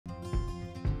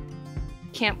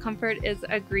Camp Comfort is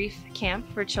a grief camp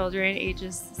for children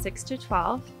ages 6 to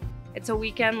 12. It's a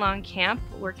weekend-long camp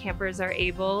where campers are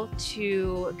able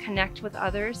to connect with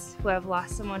others who have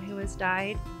lost someone who has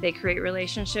died. They create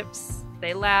relationships,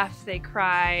 they laugh, they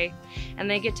cry, and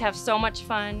they get to have so much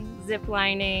fun zip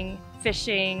lining,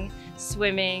 fishing,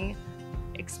 swimming,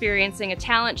 experiencing a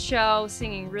talent show,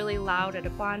 singing really loud at a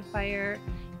bonfire,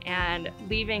 and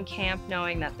leaving camp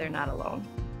knowing that they're not alone.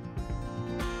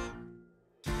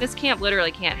 This camp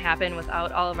literally can't happen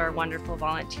without all of our wonderful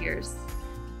volunteers.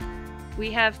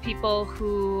 We have people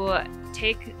who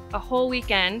take a whole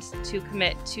weekend to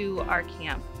commit to our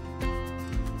camp.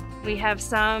 We have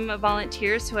some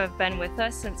volunteers who have been with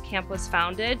us since camp was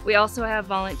founded. We also have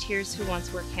volunteers who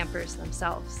once were campers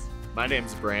themselves. My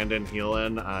name's Brandon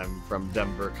Heelon. I'm from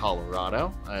Denver,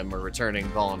 Colorado. I'm a returning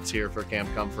volunteer for Camp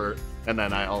Comfort, and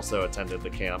then I also attended the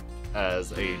camp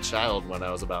as a child when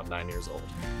I was about 9 years old.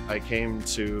 I came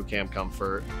to Camp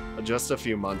Comfort just a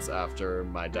few months after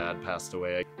my dad passed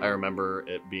away. I remember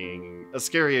it being a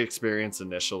scary experience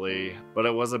initially, but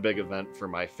it was a big event for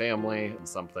my family and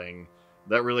something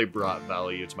that really brought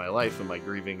value to my life and my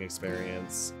grieving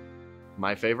experience.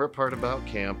 My favorite part about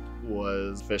camp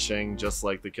was fishing, just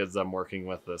like the kids I'm working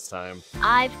with this time.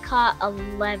 I've caught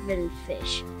 11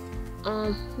 fish.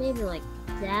 Maybe like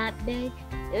that big.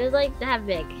 It was like that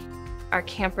big. Our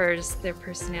campers, their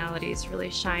personalities really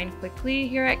shine quickly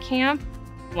here at camp.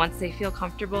 Once they feel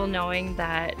comfortable knowing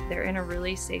that they're in a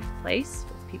really safe place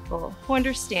with people who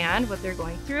understand what they're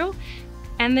going through,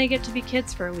 and they get to be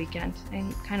kids for a weekend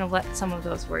and kind of let some of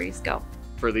those worries go.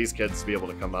 For these kids to be able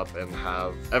to come up and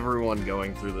have everyone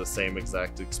going through the same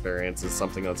exact experience is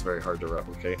something that's very hard to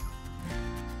replicate.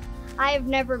 I have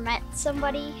never met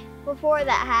somebody before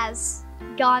that has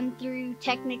gone through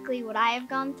technically what I have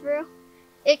gone through.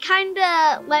 It kind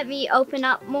of let me open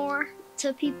up more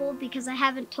to people because I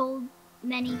haven't told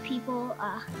many people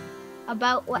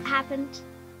about what happened.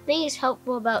 The thing is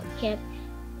helpful about camp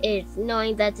is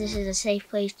knowing that this is a safe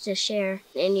place to share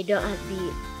and you don't have to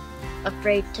be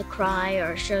afraid to cry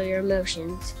or show your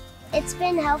emotions. It's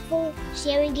been helpful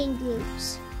sharing in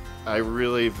groups. I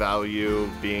really value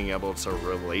being able to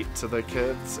relate to the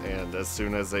kids, and as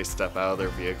soon as they step out of their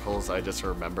vehicles, I just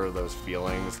remember those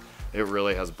feelings. It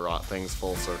really has brought things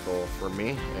full circle for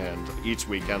me, and each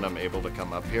weekend I'm able to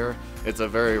come up here. It's a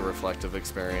very reflective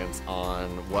experience on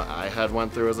what I had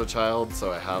went through as a child,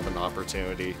 so I have an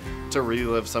opportunity to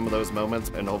relive some of those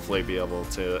moments and hopefully be able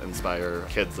to inspire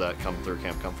kids that come through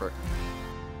Camp Comfort.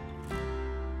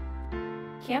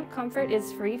 Camp Comfort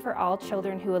is free for all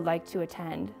children who would like to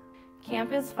attend.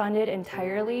 Camp is funded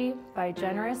entirely by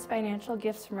generous financial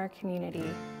gifts from our community,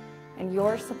 and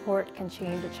your support can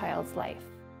change a child's life.